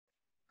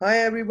Hi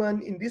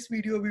everyone, in this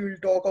video we will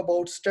talk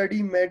about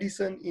study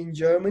medicine in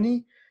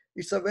Germany.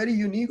 It's a very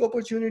unique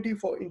opportunity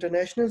for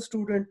international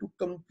students to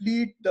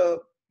complete the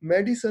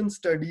medicine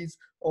studies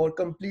or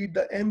complete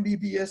the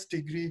MBBS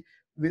degree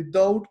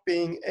without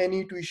paying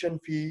any tuition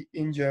fee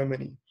in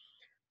Germany.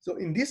 So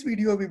in this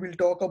video we will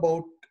talk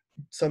about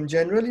some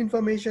general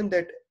information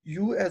that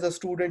you as a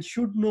student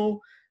should know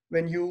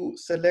when you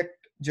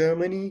select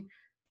Germany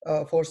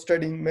for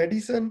studying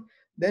medicine.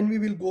 Then we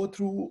will go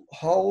through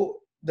how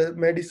the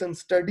medicine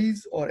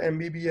studies or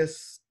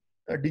MBBS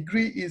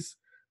degree is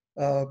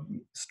uh,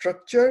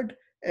 structured,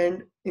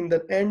 and in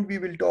the end we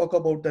will talk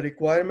about the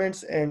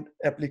requirements and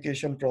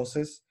application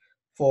process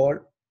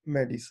for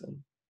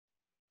medicine.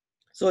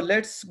 So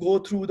let's go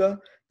through the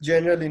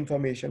general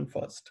information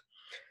first.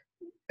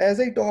 As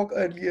I talked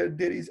earlier,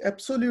 there is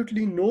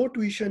absolutely no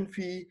tuition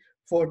fee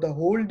for the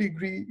whole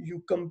degree.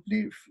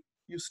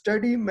 You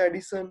study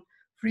medicine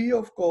free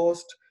of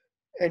cost,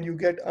 and you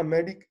get a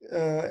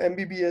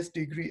MBBS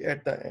degree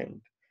at the end.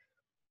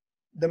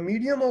 The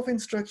medium of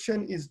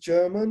instruction is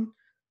German.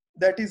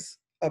 That is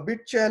a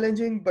bit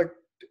challenging, but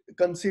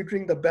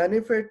considering the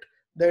benefit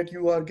that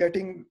you are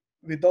getting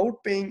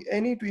without paying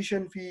any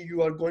tuition fee,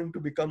 you are going to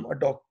become a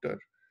doctor.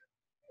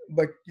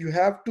 But you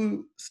have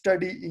to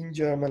study in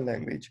German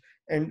language,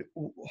 and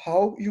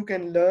how you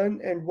can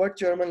learn and what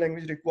German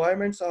language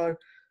requirements are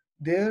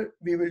there,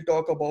 we will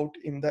talk about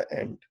in the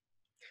end.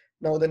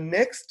 Now the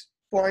next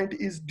point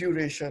is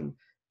duration.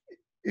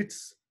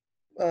 It's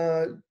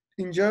uh,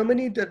 in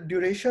Germany, the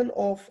duration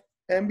of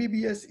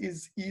MBBS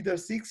is either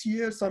 6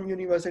 years, some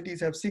universities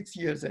have 6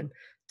 years and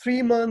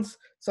 3 months,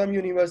 some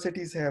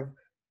universities have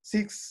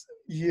 6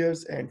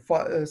 years and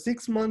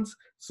 6 months.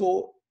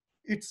 So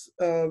it's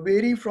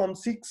vary from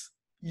 6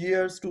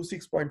 years to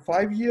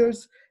 6.5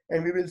 years,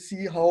 and we will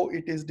see how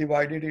it is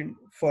divided in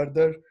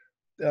further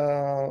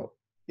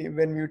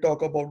when we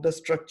talk about the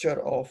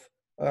structure of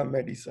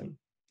medicine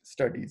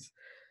studies.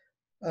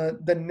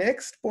 The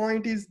next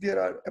point is there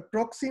are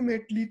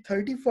approximately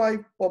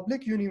 35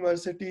 public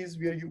universities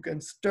where you can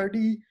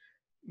study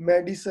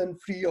medicine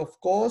free of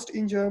cost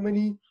in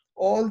Germany.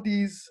 All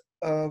these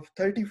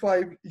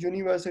 35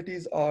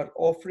 universities are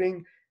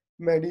offering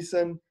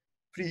medicine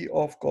free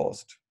of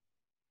cost.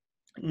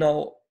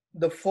 Now,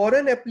 the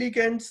foreign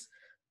applicants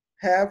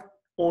have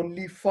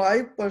only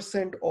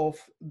 5% of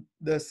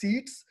the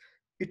seats.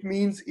 It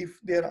means if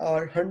there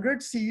are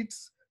 100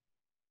 seats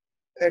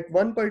at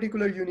one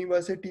particular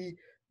university,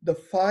 the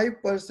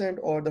 5%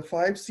 or the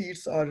 5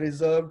 seats are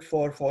reserved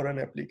for foreign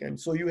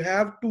applicants. So you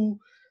have to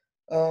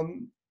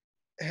um,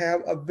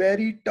 have a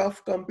very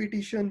tough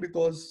competition,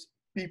 because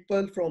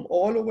people from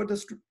all over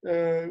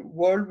the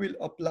world will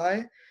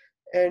apply,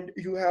 and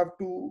you have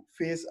to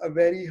face a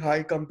very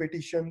high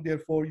competition.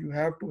 Therefore, you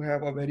have to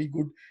have a very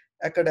good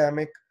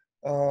academic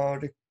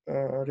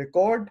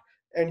record,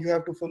 and you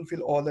have to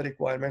fulfill all the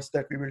requirements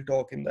that we will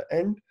talk in the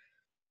end.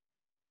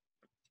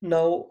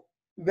 Now,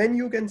 when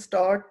you can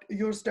start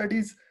your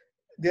studies,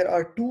 there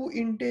are two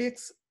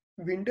intakes: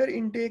 winter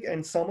intake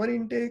and summer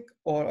intake,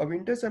 or a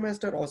winter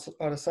semester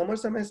or a summer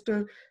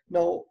semester.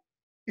 Now,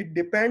 it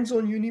depends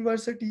on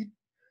university.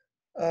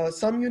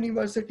 Some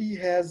university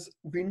has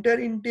winter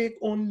intake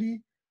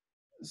only.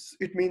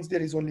 It means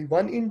there is only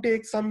one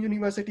intake. Some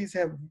universities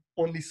have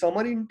only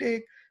summer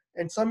intake,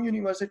 and some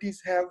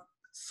universities have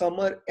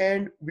summer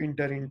and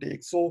winter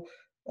intake. So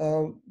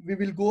we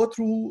will go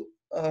through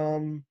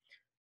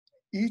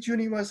each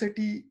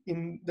university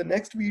in the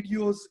next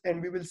videos,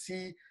 and we will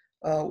see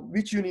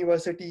which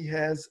university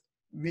has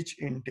which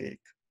intake.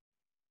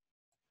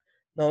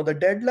 Now the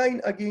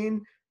deadline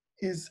again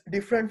is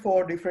different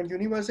for different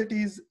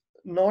universities.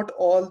 Not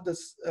all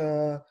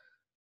the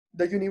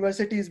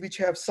universities which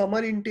have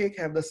summer intake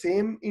have the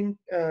same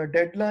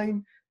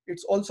deadline.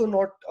 It's also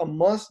not a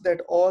must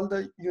that all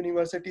the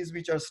universities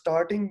which are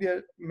starting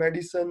their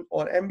medicine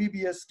or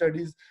MBBS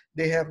studies,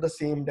 they have the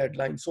same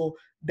deadline. So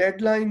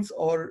deadlines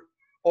are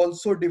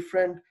also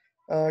different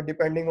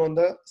depending on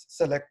the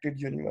selected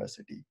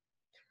university.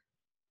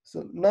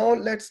 So now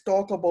let's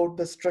talk about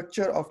the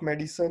structure of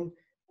medicine,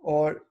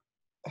 or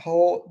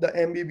how the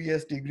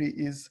MBBS degree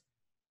is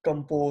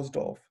composed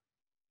of.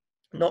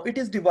 Now it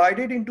is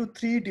divided into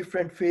three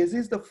different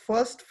phases. The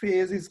first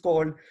phase is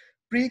called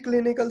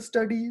preclinical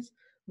studies,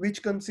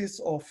 which consists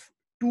of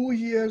 2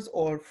 years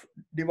or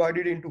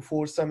divided into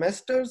 4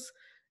 semesters.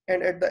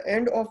 And at the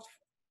end of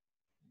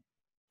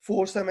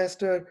 4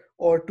 semester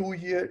or 2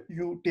 year,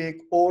 you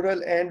take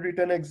oral and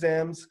written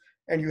exams,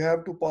 and you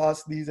have to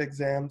pass these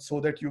exams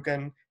so that you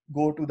can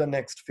go to the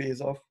next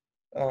phase of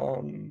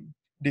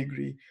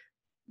degree,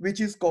 which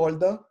is called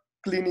the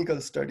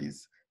clinical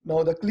studies.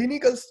 Now the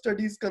clinical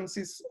studies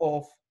consists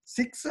of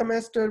 6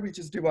 semesters, which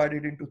is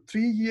divided into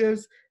 3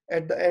 years.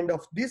 At the end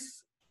of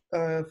this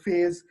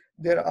phase,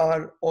 there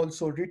are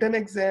also written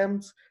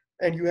exams,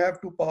 and you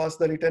have to pass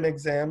the written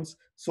exams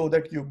so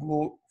that you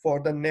go for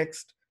the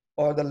next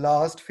or the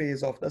last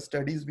phase of the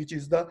studies, which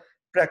is the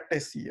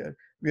practice year,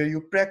 where you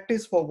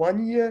practice for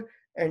 1 year,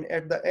 and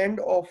at the end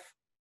of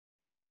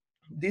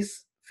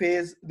this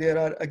phase, there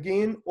are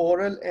again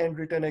oral and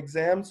written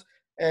exams,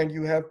 and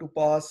you have to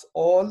pass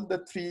all the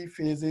three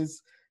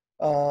phases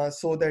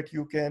so that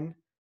you can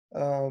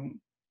um,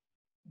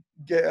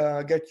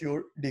 get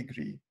your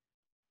degree.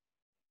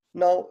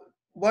 Now,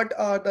 what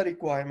are the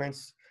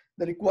requirements?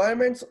 The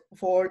requirements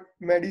for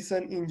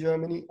medicine in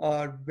Germany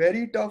are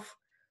very tough.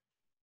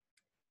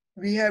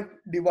 We have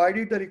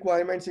divided the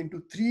requirements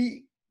into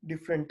three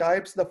different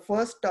types. The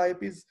first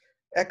type is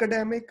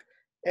academic,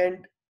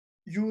 and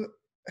you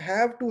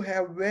have to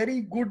have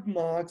very good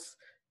marks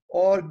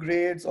or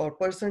grades or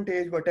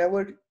percentage,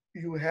 whatever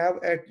you have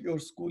at your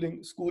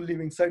school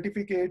leaving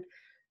certificate,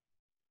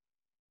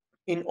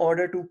 in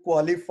order to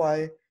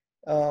qualify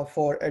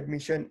for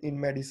admission in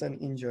medicine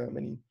in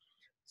Germany.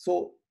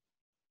 So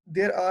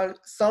there are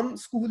some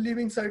school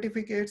leaving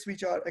certificates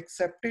which are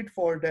accepted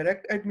for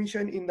direct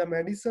admission in the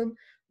medicine,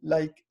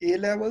 like A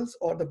levels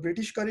or the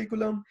British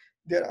curriculum.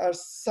 There are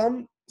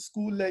some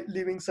school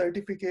leaving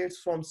certificates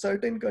from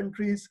certain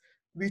countries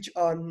which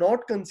are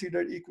not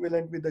considered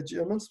equivalent with the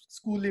German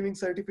school leaving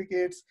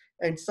certificates,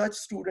 and such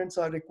students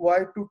are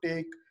required to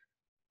take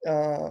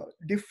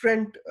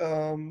different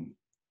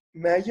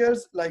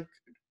measures like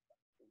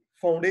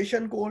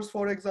foundation course,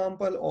 for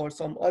example, or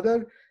some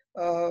other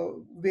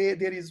way.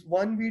 There is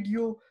one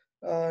video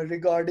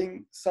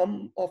regarding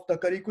some of the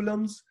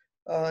curriculums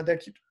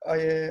that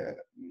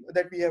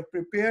that we have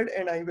prepared,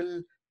 and I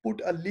will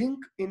put a link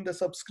in the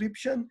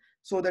subscription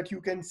so that you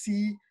can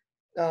see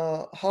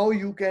how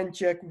you can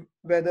check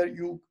whether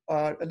you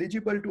are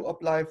eligible to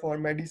apply for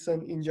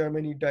medicine in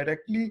Germany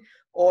directly,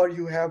 or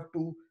you have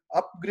to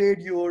upgrade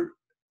your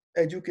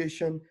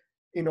education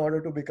in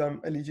order to become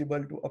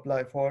eligible to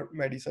apply for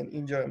medicine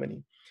in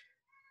Germany.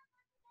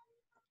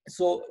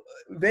 So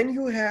when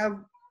you have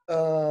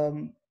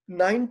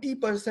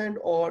 90%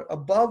 or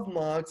above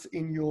marks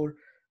in your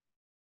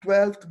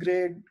 12th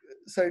grade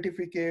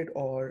certificate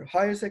or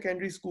higher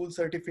secondary school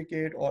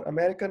certificate or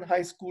American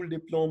high school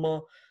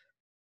diploma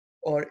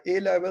or A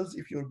levels,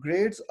 if your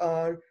grades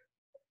are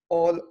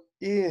all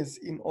A's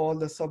in all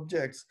the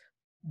subjects,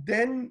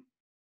 then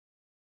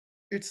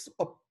it's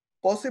a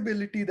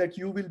possibility that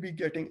you will be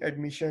getting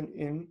admission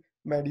in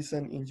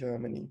medicine in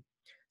Germany.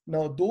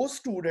 Now, those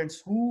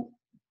students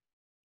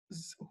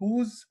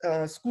whose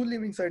school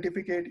leaving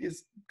certificate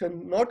is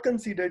not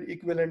considered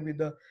equivalent with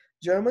the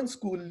German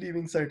school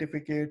leaving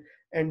certificate,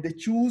 and they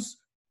choose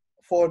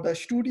for the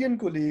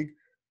Studienkolleg,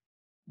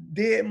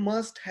 they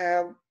must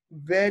have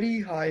very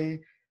high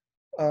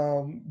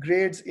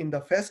grades in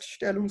the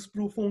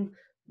Feststellungsprüfung,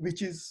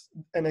 which is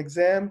an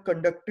exam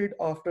conducted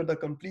after the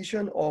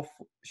completion of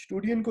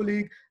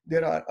Studienkolleg.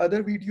 There are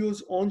other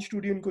videos on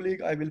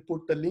Studienkolleg. I will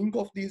put the link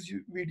of these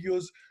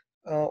videos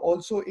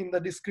also in the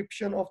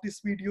description of this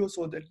video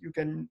so that you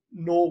can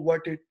know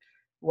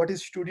what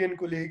is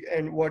Studienkolleg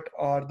and what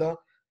are the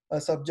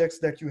subjects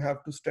that you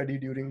have to study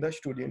during the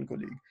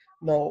Studienkolleg.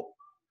 Now,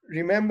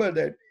 remember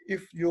that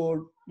if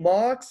your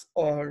marks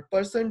or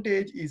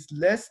percentage is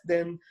less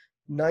than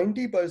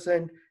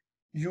 90%,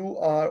 you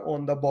are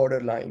on the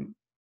borderline.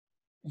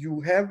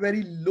 You have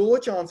very low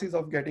chances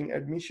of getting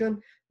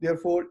admission.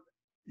 Therefore,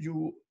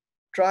 you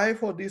try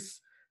for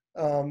this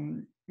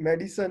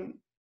medicine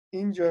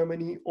in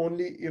Germany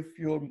only if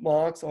your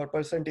marks or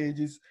percentage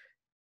is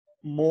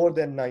more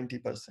than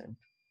 90%.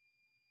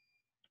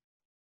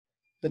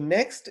 The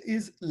next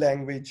is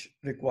language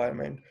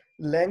requirement.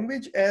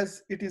 Language,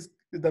 as it is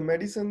the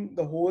medicine,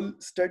 the whole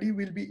study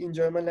will be in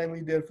German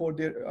language. Therefore,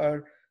 there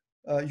are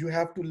you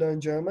have to learn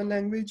German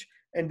language,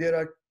 and there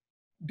are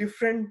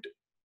different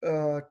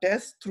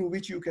tests through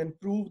which you can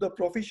prove the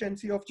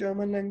proficiency of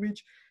German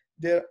language.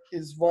 There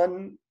is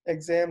one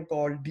exam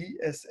called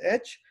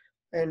DSH,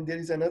 and there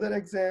is another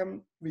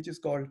exam which is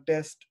called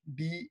test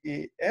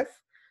DAF.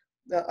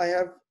 I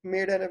have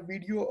made a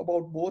video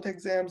about both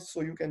exams,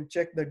 so you can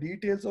check the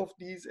details of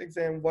these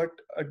exams, what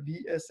a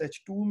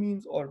DSH2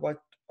 means or what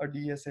a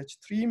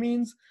DSH3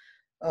 means.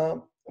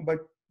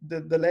 But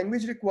the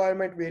language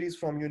requirement varies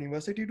from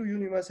university to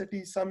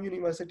university. Some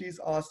universities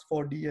ask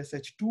for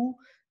DSH2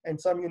 and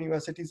some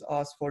universities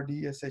ask for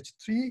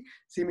DSH3.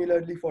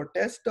 Similarly, for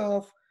test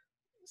of,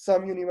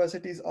 some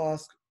universities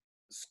ask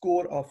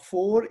score of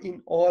 4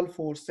 in all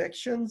 4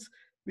 sections,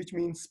 which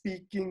means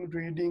speaking,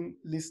 reading,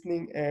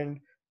 listening,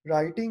 and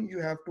writing. You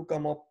have to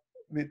come up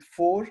with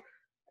 4.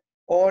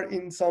 Or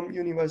in some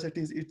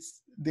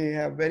universities, they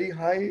have very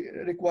high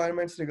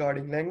requirements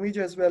regarding language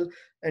as well,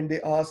 and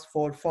they ask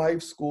for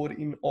 5 score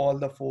in all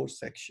the 4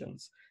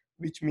 sections,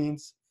 which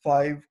means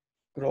 5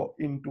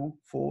 into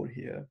 4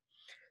 here.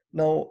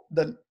 Now,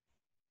 the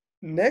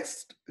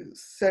next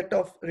set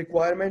of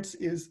requirements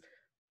is,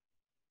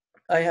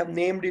 I have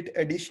named it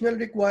additional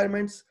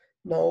requirements.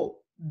 Now,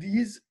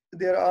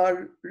 there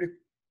are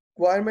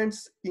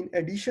requirements in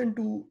addition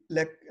to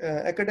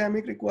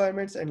academic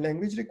requirements and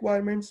language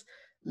requirements.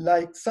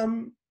 Like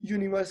some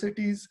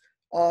universities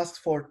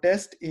ask for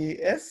test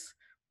AS.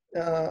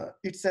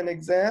 It's an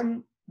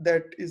exam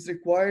that is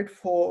required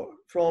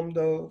from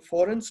the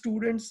foreign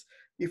students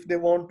if they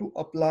want to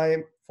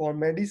apply for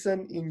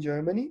medicine in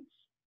Germany.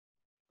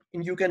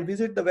 And you can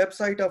visit the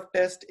website of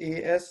Test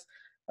AS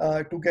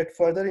to get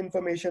further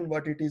information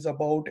what it is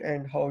about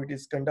and how it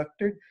is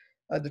conducted.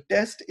 The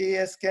Test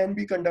AS can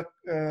be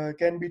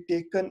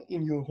taken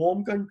in your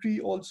home country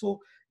also.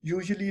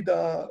 Usually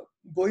the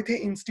Goethe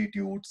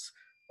institutes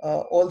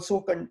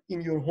also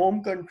in your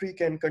home country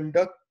can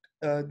conduct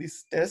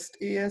this Test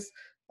AS.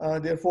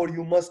 Therefore,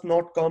 you must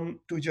not come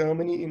to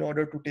Germany in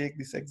order to take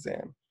this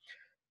exam.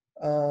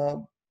 Uh,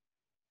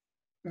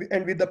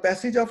 and with the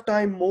passage of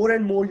time, more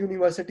and more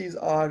universities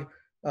are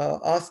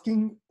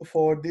asking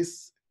for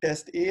this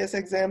test AS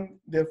exam.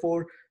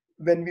 Therefore,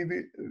 when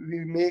we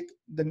make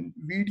the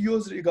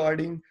videos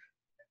regarding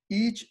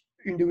each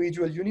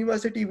individual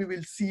university, we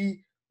will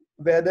see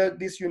whether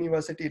this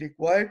university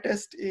requires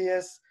test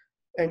AS,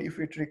 and if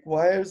it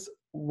requires,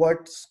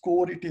 what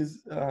score it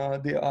is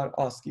they are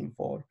asking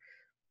for.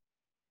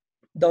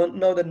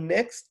 Now the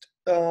next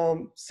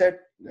set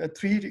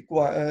three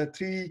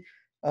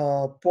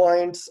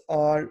points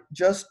are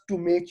just to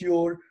make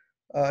your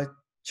uh,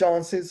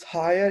 chances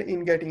higher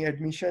in getting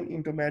admission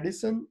into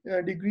medicine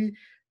degree,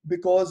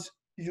 because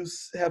you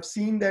have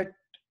seen that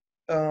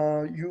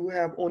you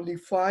have only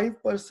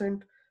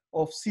 5%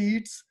 of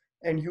seats,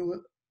 and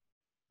you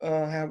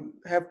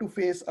have to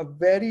face a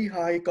very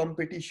high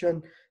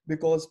competition,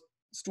 because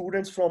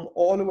students from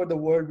all over the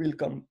world will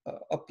come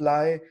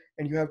apply,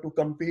 and you have to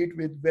compete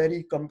with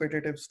very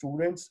competitive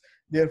students.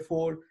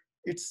 Therefore,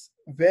 it's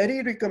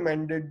very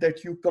recommended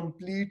that you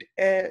complete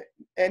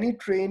any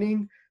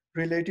training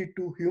related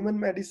to human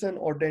medicine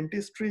or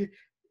dentistry,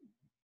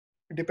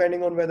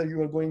 depending on whether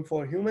you are going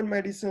for human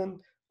medicine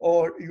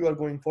or you are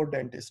going for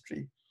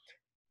dentistry.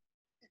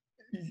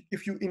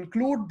 If you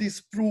include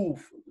this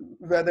proof,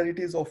 whether it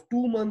is of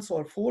 2 months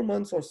or 4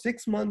 months or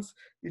 6 months,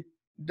 it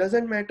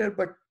doesn't matter,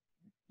 but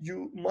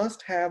you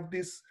must have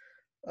this,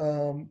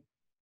 um,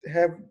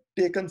 have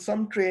taken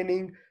some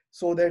training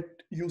so that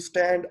you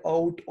stand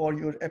out, or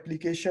your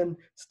application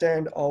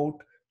stand out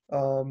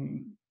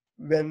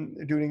when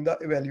during the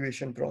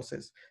evaluation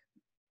process.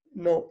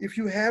 Now, if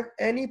you have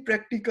any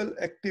practical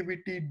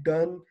activity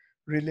done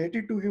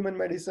related to human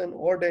medicine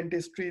or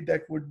dentistry,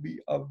 that would be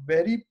a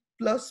very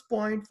plus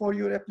point for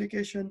your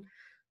application.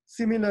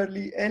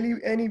 Similarly,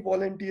 any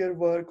volunteer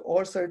work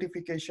or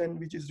certification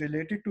which is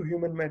related to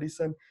human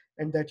medicine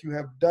and that you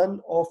have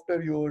done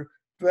after your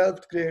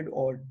 12th grade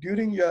or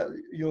during your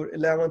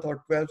 11th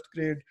or 12th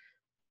grade,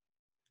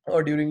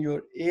 or during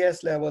your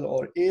AS level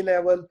or A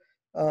level,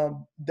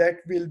 that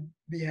will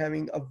be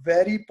having a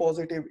very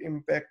positive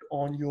impact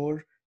on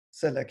your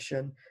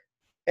selection.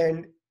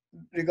 And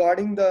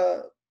regarding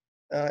the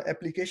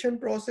application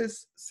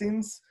process,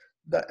 since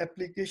the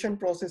application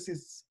process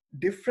is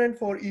different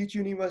for each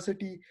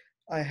university,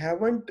 I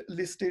haven't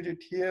listed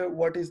it here.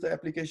 What is the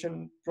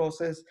application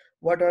process?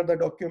 What are the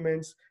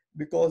documents?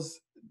 Because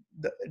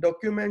the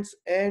documents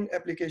and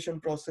application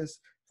process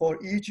for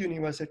each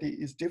university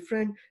is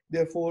different.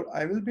 Therefore,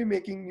 I will be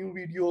making new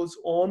videos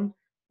on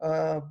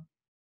uh,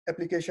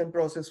 application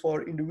process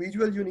for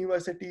individual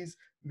universities,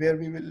 where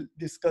we will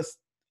discuss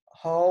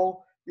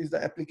how is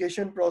the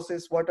application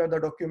process, what are the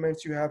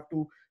documents you have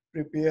to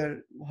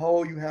prepare,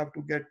 how you have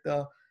to get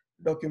the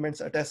documents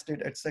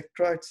attested,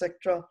 etc.,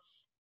 etc.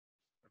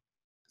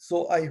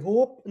 So I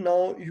hope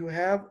now you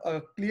have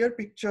a clear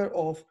picture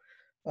of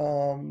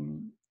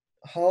um,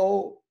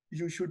 how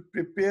you should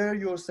prepare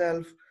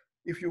yourself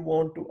if you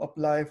want to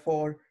apply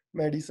for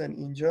medicine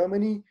in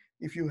Germany.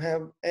 If you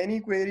have any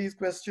queries,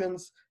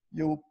 questions,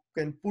 you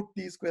can put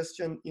these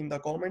questions in the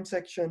comment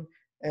section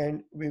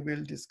and we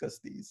will discuss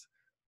these.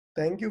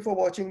 Thank you for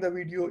watching the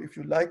video. If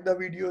you like the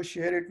video,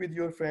 share it with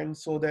your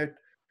friends so that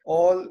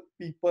all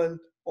people,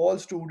 all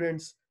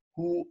students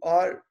who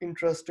are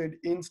interested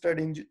in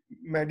studying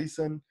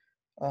medicine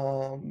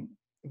um,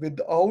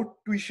 without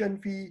tuition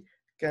fee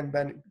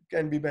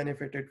can be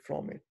benefited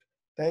from it.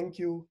 Thank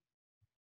you.